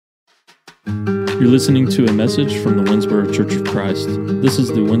You're listening to a message from the Winsboro Church of Christ. This is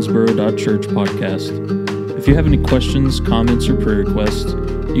the Winsboro.Church podcast. If you have any questions, comments, or prayer requests,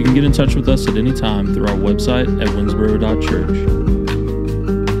 you can get in touch with us at any time through our website at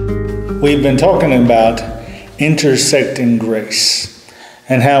Winsboro.Church. We've been talking about intersecting grace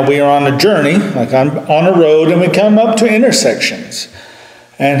and how we are on a journey, like on a road, and we come up to intersections,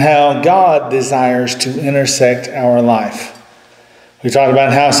 and how God desires to intersect our life. We talked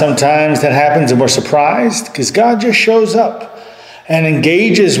about how sometimes that happens and we're surprised because God just shows up and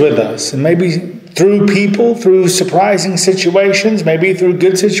engages with us. And maybe through people, through surprising situations, maybe through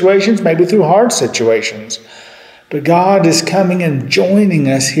good situations, maybe through hard situations. But God is coming and joining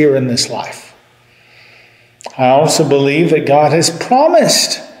us here in this life. I also believe that God has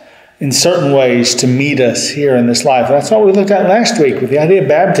promised in certain ways to meet us here in this life. That's what we looked at last week with the idea of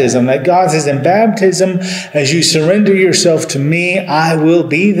baptism, that God says in baptism, as you surrender yourself to me, I will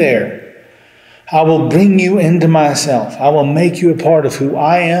be there. I will bring you into myself. I will make you a part of who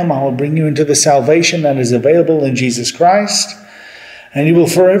I am. I will bring you into the salvation that is available in Jesus Christ, and you will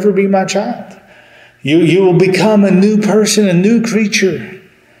forever be my child. You will become a new person, a new creature,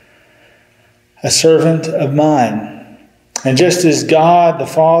 a servant of mine. And just as God, the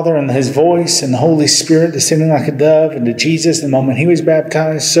Father, and His voice and the Holy Spirit descending like a dove into Jesus the moment He was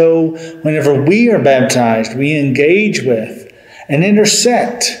baptized, so whenever we are baptized, we engage with and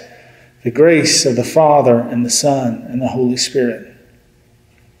intersect the grace of the Father and the Son and the Holy Spirit.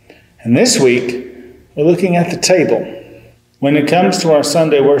 And this week, we're looking at the table. When it comes to our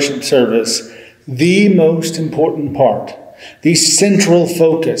Sunday worship service, the most important part, the central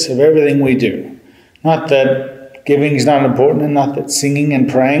focus of everything we do, not that giving is not important, and not that singing and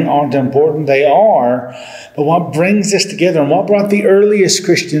praying aren't important. They are. But what brings us together and what brought the earliest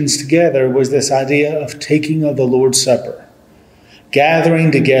Christians together was this idea of taking of the Lord's Supper.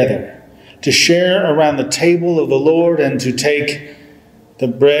 Gathering together to share around the table of the Lord and to take the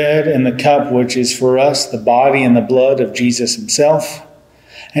bread and the cup, which is for us the body and the blood of Jesus Himself,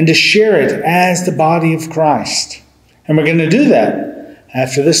 and to share it as the body of Christ. And we're going to do that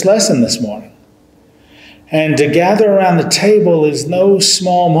after this lesson this morning. And to gather around the table is no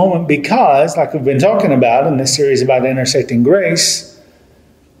small moment because, like we've been talking about in this series about intersecting grace,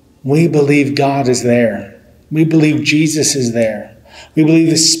 we believe God is there. We believe Jesus is there. We believe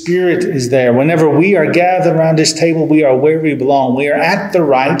the Spirit is there. Whenever we are gathered around this table, we are where we belong. We are at the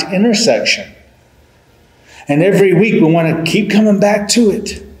right intersection. And every week we want to keep coming back to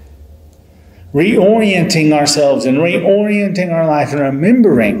it, reorienting ourselves and reorienting our life and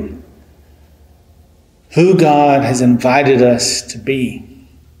remembering who God has invited us to be.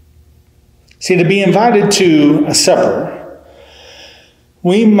 See, to be invited to a supper,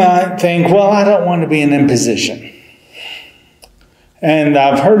 we might think, well, I don't want to be an imposition. And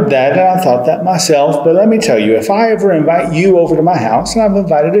I've heard that, and I thought that myself, but let me tell you, if I ever invite you over to my house, and I've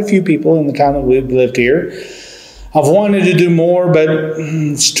invited a few people in the time that we've lived here, I've wanted to do more, but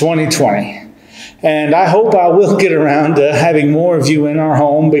it's 2020. And I hope I will get around to having more of you in our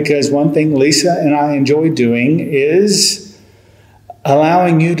home, because one thing Lisa and I enjoy doing is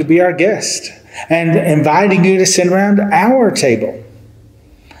allowing you to be our guest and inviting you to sit around our table.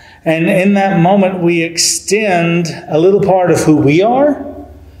 And in that moment, we extend a little part of who we are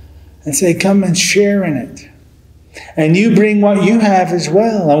and say, come and share in it. And you bring what you have as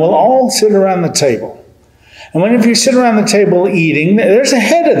well, and we'll all sit around the table. And whenever you sit around the table eating, there's a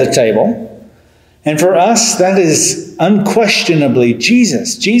head of the table. And for us, that is unquestionably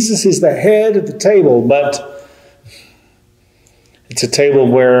Jesus. Jesus is the head of the table, but it's a table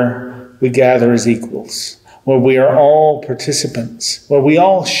where we gather as equals, where we are all participants, where we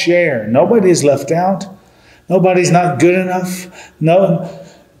all share. Nobody is left out. Nobody's not good enough.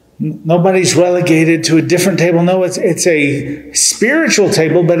 Nobody's relegated to a different table. No, it's a spiritual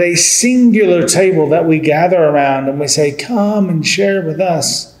table, but a singular table that we gather around and we say, come and share with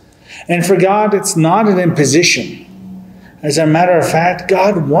us. And for God, it's not an imposition. As a matter of fact,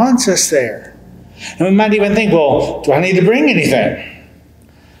 God wants us there. And we might even think, well, do I need to bring anything?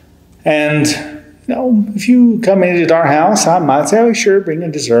 And, if you come into our house, I might say, oh, sure, bring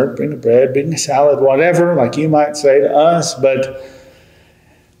a dessert, bring a bread, bring a salad, whatever, like you might say to us. But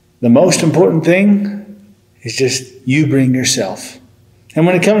the most important thing is just you bring yourself. And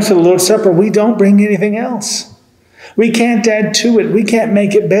when it comes to the Lord's Supper, we don't bring anything else. We can't add to it. We can't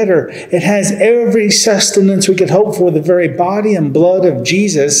make it better. It has every sustenance we could hope for, the very body and blood of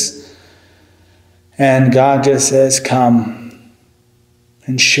Jesus. And God just says, come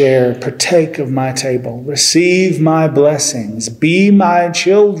and share, partake of my table, receive my blessings, be my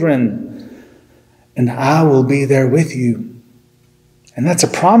children, and I will be there with you. And that's a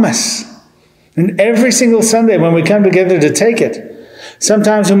promise. And every single Sunday when we come together to take it,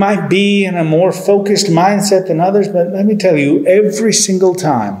 sometimes we might be in a more focused mindset than others, but let me tell you, every single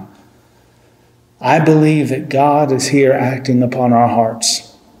time, I believe that God is here acting upon our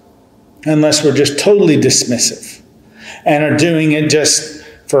hearts. Unless we're just totally dismissive and are doing it just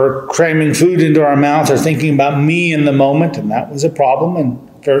for cramming food into our mouth or thinking about me in the moment. And that was a problem in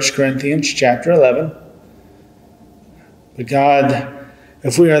 1 Corinthians chapter 11. But God,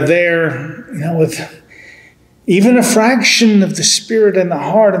 if we are there, with even a fraction of the spirit and the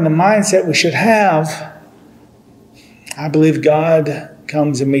heart and the mindset we should have, I believe God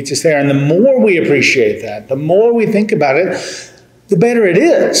comes and meets us there. And the more we appreciate that, the more we think about it, the better it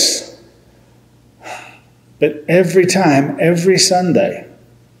is. But every time, every Sunday,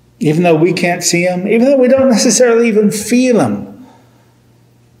 even though we can't see Him, even though we don't necessarily even feel Him,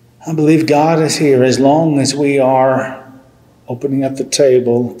 I believe God is here as long as we are opening up the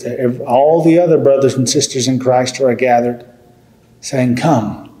table to all the other brothers and sisters in Christ who are gathered, saying,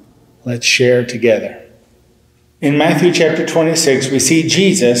 "Come, let's share together." In Matthew chapter 26, we see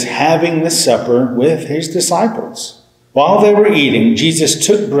Jesus having the supper with His disciples. While they were eating, Jesus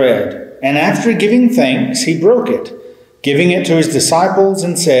took bread, and after giving thanks, He broke it, giving it to His disciples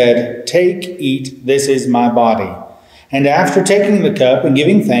and said, "Take, eat, this is my body." And after taking the cup and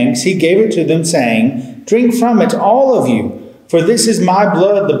giving thanks, He gave it to them, saying, "Drink from it, all of you, for this is my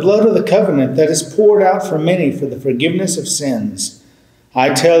blood, the blood of the covenant that is poured out for many for the forgiveness of sins. I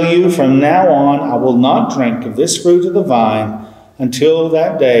tell you, from now on, I will not drink of this fruit of the vine until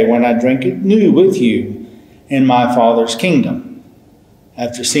that day when I drink it new with you in my Father's kingdom."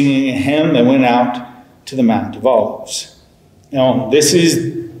 After singing a hymn, they went out to the Mount of Olives. Now, this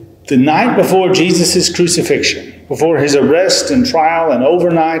is the night before Jesus' crucifixion, before His arrest and trial and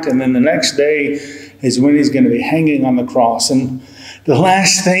overnight, and then the next day is when He's going to be hanging on the cross. And the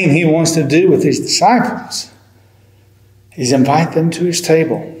last thing He wants to do with His disciples is invite them to His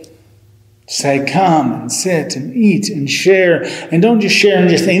table. Say, "Come and sit and eat and share." And don't just share in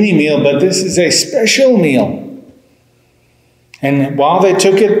just any meal, but this is a special meal. And while they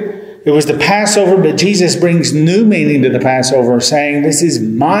took it, it was the Passover, but Jesus brings new meaning to the Passover, saying, "This is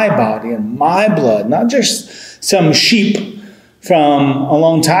my body and my blood," not just some sheep from a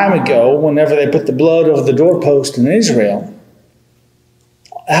long time ago, whenever they put the blood over the doorpost in Israel.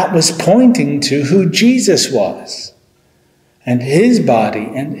 That was pointing to who Jesus was and His body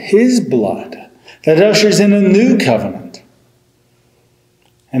and His blood that ushers in a new covenant.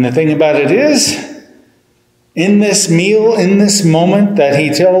 And the thing about it is, in this meal, in this moment that He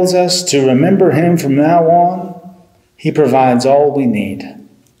tells us to remember Him from now on, He provides all we need.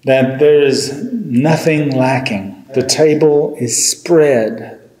 That there is nothing lacking. The table is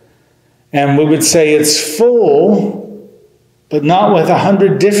spread. And we would say it's full, but not with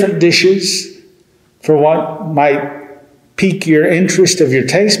 100 different dishes for what might pique your interest of your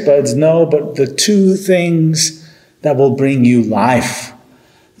taste buds. No, but the two things that will bring you life.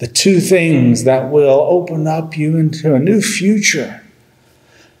 The two things that will open up you into a new future.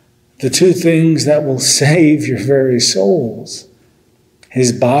 The two things that will save your very souls.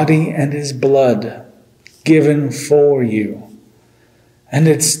 His body and His blood given for you. And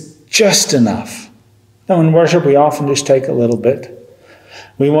it's just enough. Now in worship we often just take a little bit.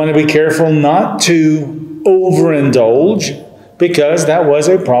 We want to be careful not to overindulge, because that was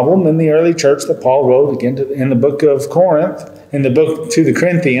a problem in the early church that Paul wrote again in the book of Corinth, in the book to the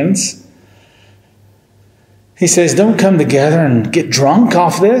Corinthians. He says, don't come together and get drunk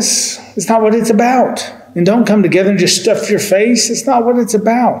off this. It's not what it's about. And don't come together and just stuff your face. It's not what it's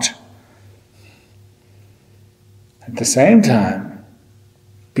about. At the same time,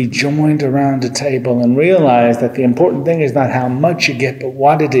 be joined around a table and realize that the important thing is not how much you get, but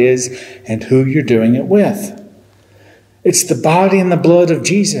what it is and who you're doing it with. It's the body and the blood of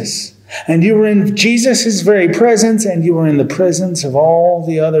Jesus. And you were in Jesus' very presence, and you were in the presence of all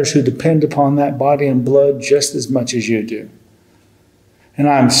the others who depend upon that body and blood just as much as you do. And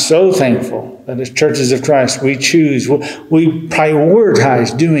I'm so thankful that as churches of Christ, we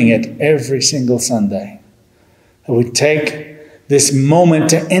prioritize doing it every single Sunday. That we take this moment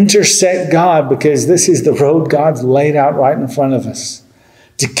to intersect God, because this is the road God's laid out right in front of us,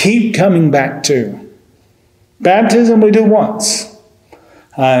 to keep coming back to. Baptism we do once.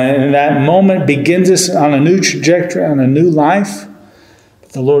 And that moment begins us on a new trajectory, on a new life.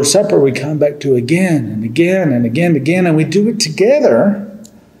 But the Lord's Supper we come back to again and again and again and again. And we do it together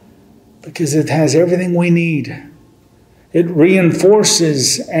because it has everything we need. It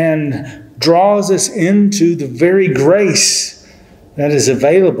reinforces and draws us into the very grace that is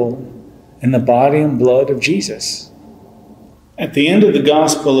available in the body and blood of Jesus. At the end of the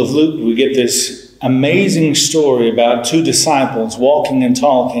Gospel of Luke, we get this amazing story about two disciples walking and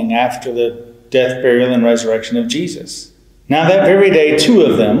talking after the death, burial, and resurrection of Jesus. Now that very day, two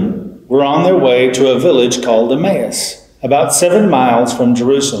of them were on their way to a village called Emmaus, about 7 miles from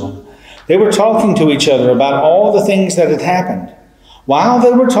Jerusalem. They were talking to each other about all the things that had happened. While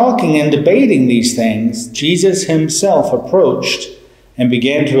they were talking and debating these things, Jesus himself approached and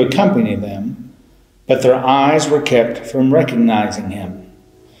began to accompany them, but their eyes were kept from recognizing him.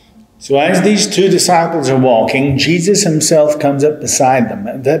 So as these two disciples are walking, Jesus himself comes up beside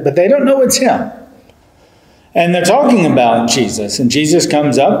them, but they don't know it's him. And they're talking about Jesus, and Jesus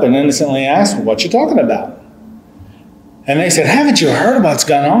comes up and innocently asks, "What you talking about?" And they said, "Haven't you heard what's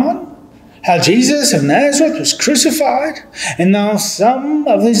gone on? How Jesus of Nazareth was crucified, and now some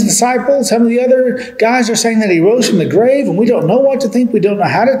of his disciples, some of the other guys are saying that he rose from the grave, and we don't know what to think. We don't know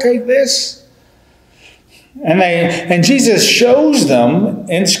how to take this." And Jesus shows them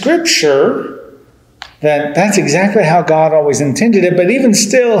in Scripture that that's exactly how God always intended it. But even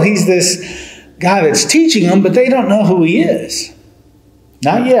still, he's this guy that's teaching them, but they don't know who he is.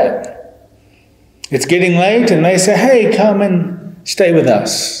 Not yet. It's getting late, and they say, "Hey, come and stay with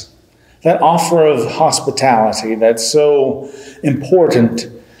us." That offer of hospitality that's so important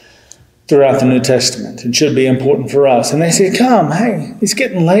throughout the New Testament. It should be important for us. And they say, "Come, hey, it's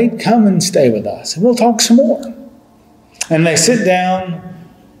getting late. Come and stay with us, and we'll talk some more." And they sit down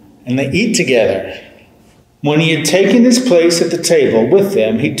and they eat together. When he had taken his place at the table with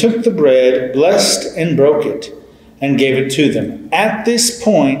them, he took the bread, blessed and broke it, and gave it to them. At this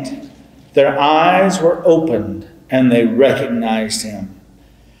point, their eyes were opened and they recognized him.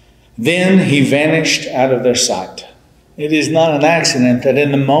 Then he vanished out of their sight. It is not an accident that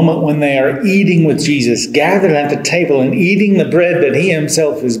in the moment when they are eating with Jesus, gathered at the table and eating the bread that he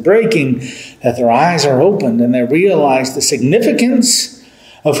himself is breaking, that their eyes are opened and they realize the significance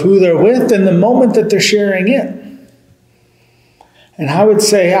of who they're with in the moment that they're sharing it. And I would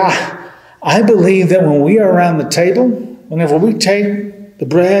say, I believe that when we are around the table, whenever we take the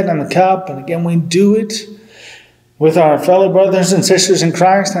bread and the cup, and again we do it with our fellow brothers and sisters in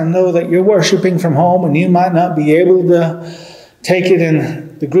Christ, I know that you're worshiping from home and you might not be able to take it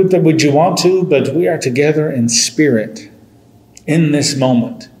in the group that would you want to, but we are together in spirit in this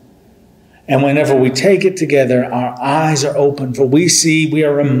moment. And whenever we take it together, our eyes are open, for we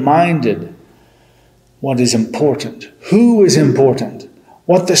are reminded what is important, who is important,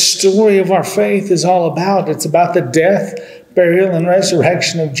 what the story of our faith is all about. It's about the death, burial, and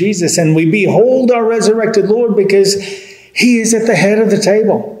resurrection of Jesus. And we behold our resurrected Lord because he is at the head of the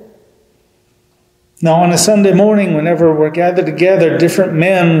table. Now, on a Sunday morning, whenever we're gathered together, different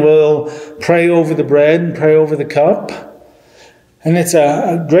men will pray over the bread and pray over the cup. And it's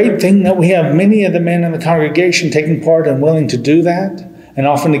a great thing that we have many of the men in the congregation taking part and willing to do that, and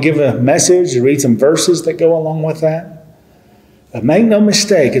often to give a message, to read some verses that go along with that. But make no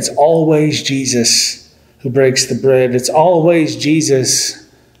mistake, it's always Jesus who breaks the bread. It's always Jesus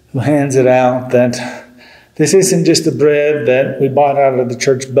who hands it out. That this isn't just the bread that we bought out of the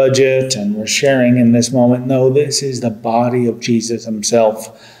church budget and we're sharing in this moment. No, this is the body of Jesus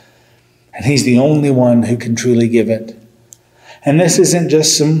himself. And he's the only one who can truly give it. And this isn't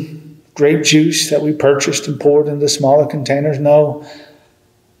just some grape juice that we purchased and poured into smaller containers. No,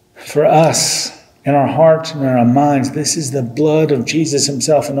 for us, in our hearts and in our minds, this is the blood of Jesus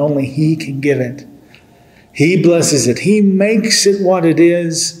himself, and only he can give it. He blesses it. He makes it what it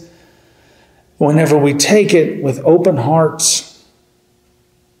is. Whenever we take it with open hearts,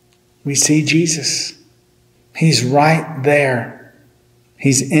 we see Jesus. He's right there.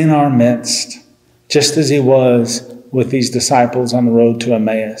 He's in our midst, just as he was with these disciples on the road to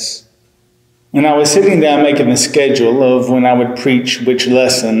Emmaus. When I was sitting down making the schedule of when I would preach which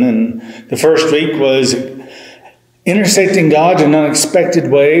lesson, and the first week was intersecting God in unexpected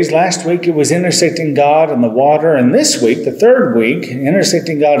ways. Last week it was intersecting God in the water. And this week, the third week,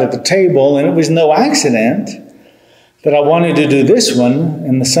 intersecting God at the table. And it was no accident that I wanted to do this one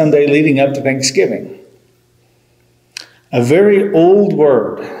in the Sunday leading up to Thanksgiving. A very old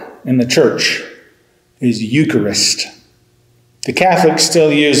word in the church is Eucharist. The Catholics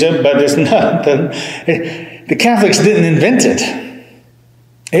still use it, but it's not. The Catholics didn't invent it.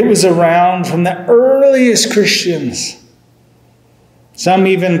 It was around from the earliest Christians. Some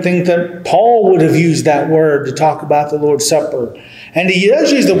even think that Paul would have used that word to talk about the Lord's Supper. And he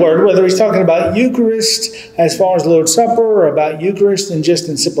does use the word, whether he's talking about Eucharist as far as the Lord's Supper or about Eucharist and just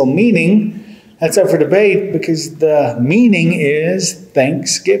in simple meaning. That's up for debate because the meaning is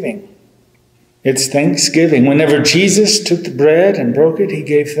thanksgiving. It's thanksgiving. Whenever Jesus took the bread and broke it, he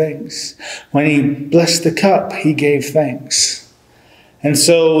gave thanks. When he blessed the cup, he gave thanks. And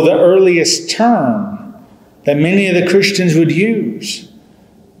so the earliest term that many of the Christians would use,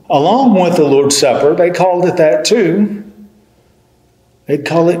 along with the Lord's Supper, they called it that too. They'd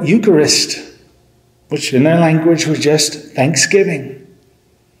call it Eucharist, which in their language was just thanksgiving.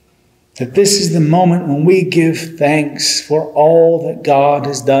 That this is the moment when we give thanks for all that God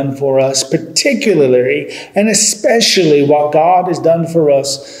has done for us, particularly and especially what God has done for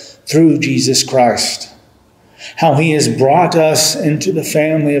us through Jesus Christ. How He has brought us into the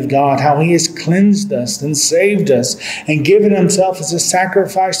family of God, how He has cleansed us and saved us and given Himself as a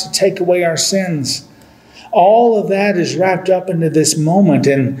sacrifice to take away our sins. All of that is wrapped up into this moment,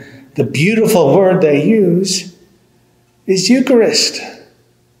 and the beautiful word they use is Eucharist.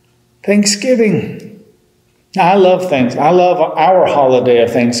 Thanksgiving. Now, I love things. I love our holiday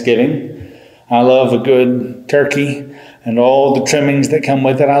of Thanksgiving. I love a good turkey and all the trimmings that come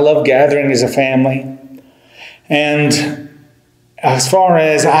with it. I love gathering as a family. And as far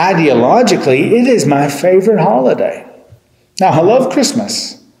as ideologically, it is my favorite holiday. Now, I love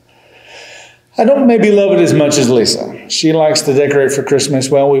Christmas. I don't maybe love it as much as Lisa. She likes to decorate for Christmas.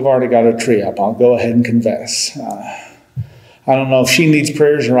 Well, we've already got a tree up. I'll go ahead and confess. I don't know if she needs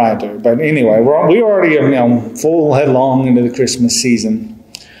prayers or I do. But anyway, we already are full headlong into the Christmas season.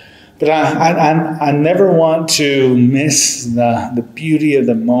 But I never want to miss the beauty of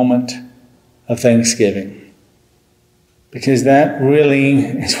the moment of Thanksgiving. Because that really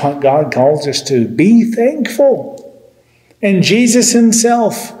is what God calls us to. Be thankful. And Jesus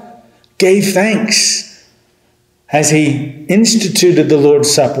Himself gave thanks as He instituted the Lord's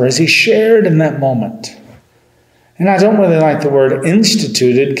Supper, as He shared in that moment. And I don't really like the word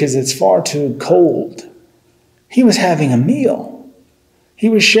instituted because it's far too cold. He was having a meal. He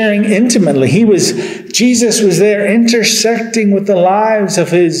was sharing intimately. Jesus was there intersecting with the lives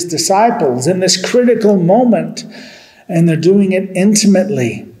of His disciples in this critical moment. And they're doing it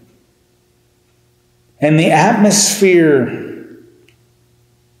intimately. And the atmosphere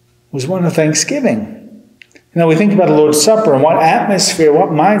was one of thanksgiving. We think about the Lord's Supper and what atmosphere, what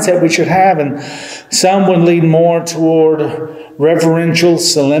mindset we should have. And some would lead more toward reverential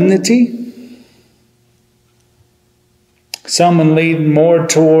solemnity. Some would lead more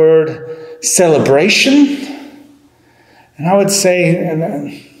toward celebration. And I would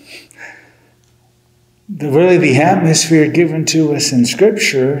say really the atmosphere given to us in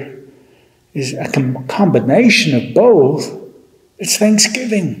Scripture is a combination of both. It's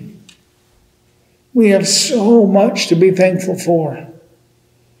thanksgiving. We have so much to be thankful for.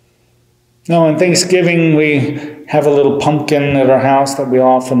 Now, on Thanksgiving, we have a little pumpkin at our house that we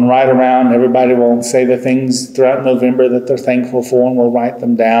often write around. Everybody will say the things throughout November that they're thankful for, and we'll write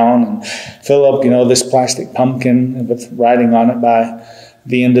them down and fill up, this plastic pumpkin with writing on it by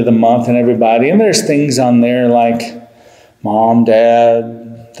the end of the month and everybody. And there's things on there like Mom,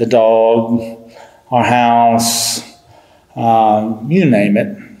 Dad, the dog, our house, you name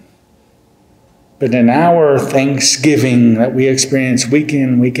it. But in our Thanksgiving that we experience week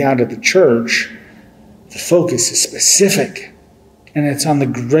in, week out at the church, the focus is specific. And it's on the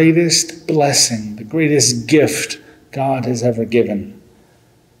greatest blessing, the greatest gift God has ever given,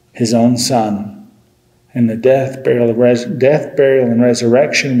 His own Son. And the death, burial, and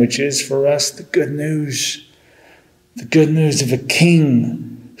resurrection, which is for us the good news. The good news of a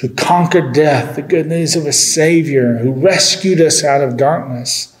King who conquered death. The good news of a Savior who rescued us out of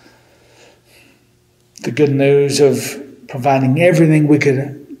darkness. The good news of providing everything we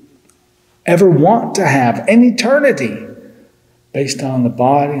could ever want to have in eternity based on the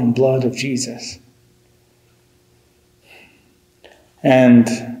body and blood of Jesus.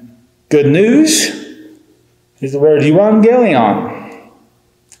 And good news is the word euangelion.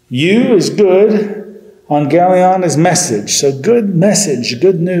 You is good, angelion is message. So good message,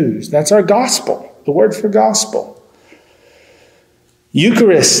 good news. That's our gospel, the word for gospel.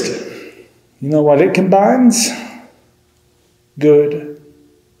 Eucharist, you know what it combines? Good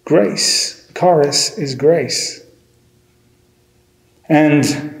grace. Charis is grace.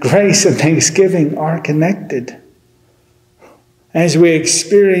 And grace and thanksgiving are connected. As we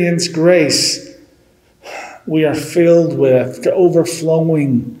experience grace, we are filled with, to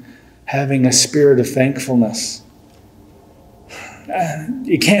overflowing, having a spirit of thankfulness.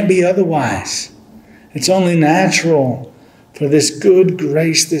 It can't be otherwise. It's only natural for this good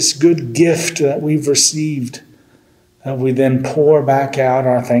grace, this good gift that we've received, that we then pour back out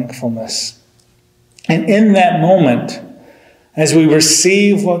our thankfulness. And in that moment, as we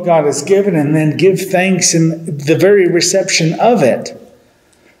receive what God has given and then give thanks in the very reception of it,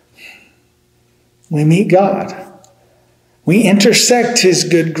 we meet God. We intersect His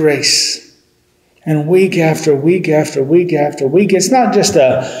good grace. And week after week after week after week, it's not just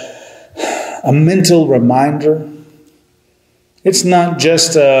a mental reminder. It's not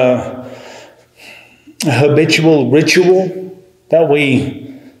just a habitual ritual that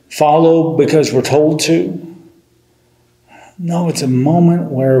we follow because we're told to. No, it's a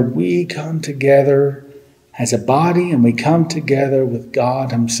moment where we come together as a body and we come together with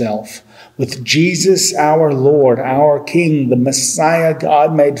God Himself, with Jesus, our Lord, our King, the Messiah,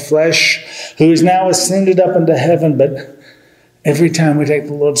 God made flesh, who is now ascended up into heaven. But every time we take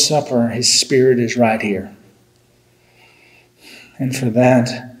the Lord's Supper, His Spirit is right here. And for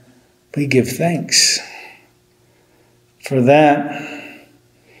that, we give thanks. For that,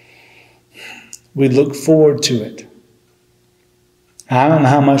 we look forward to it. I don't know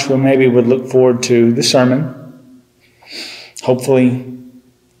how much we maybe would look forward to the sermon. Hopefully,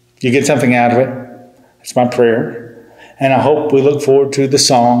 you get something out of it. It's my prayer. And I hope we look forward to the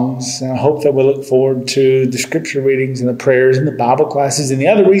songs. And I hope that we look forward to the scripture readings and the prayers and the Bible classes and the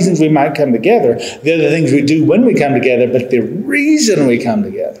other reasons we might come together. The other things we do when we come together. But the reason we come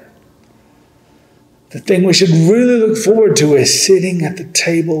together, the thing we should really look forward to, is sitting at the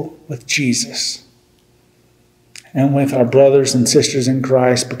table with Jesus and with our brothers and sisters in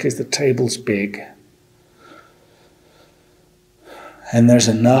Christ, because the table's big. And there's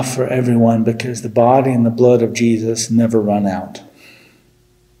enough for everyone, because the body and the blood of Jesus never run out.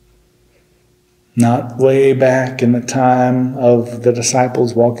 Not way back in the time of the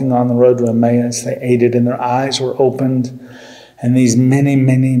disciples walking on the road to Emmaus. They ate it and their eyes were opened. And these many,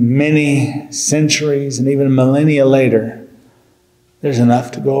 many, many centuries and even millennia later, there's enough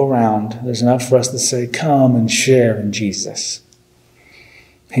to go around. There's enough for us to say, come and share in Jesus.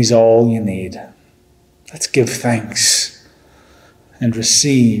 He's all you need. Let's give thanks and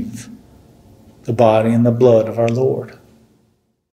receive the body and the blood of our Lord.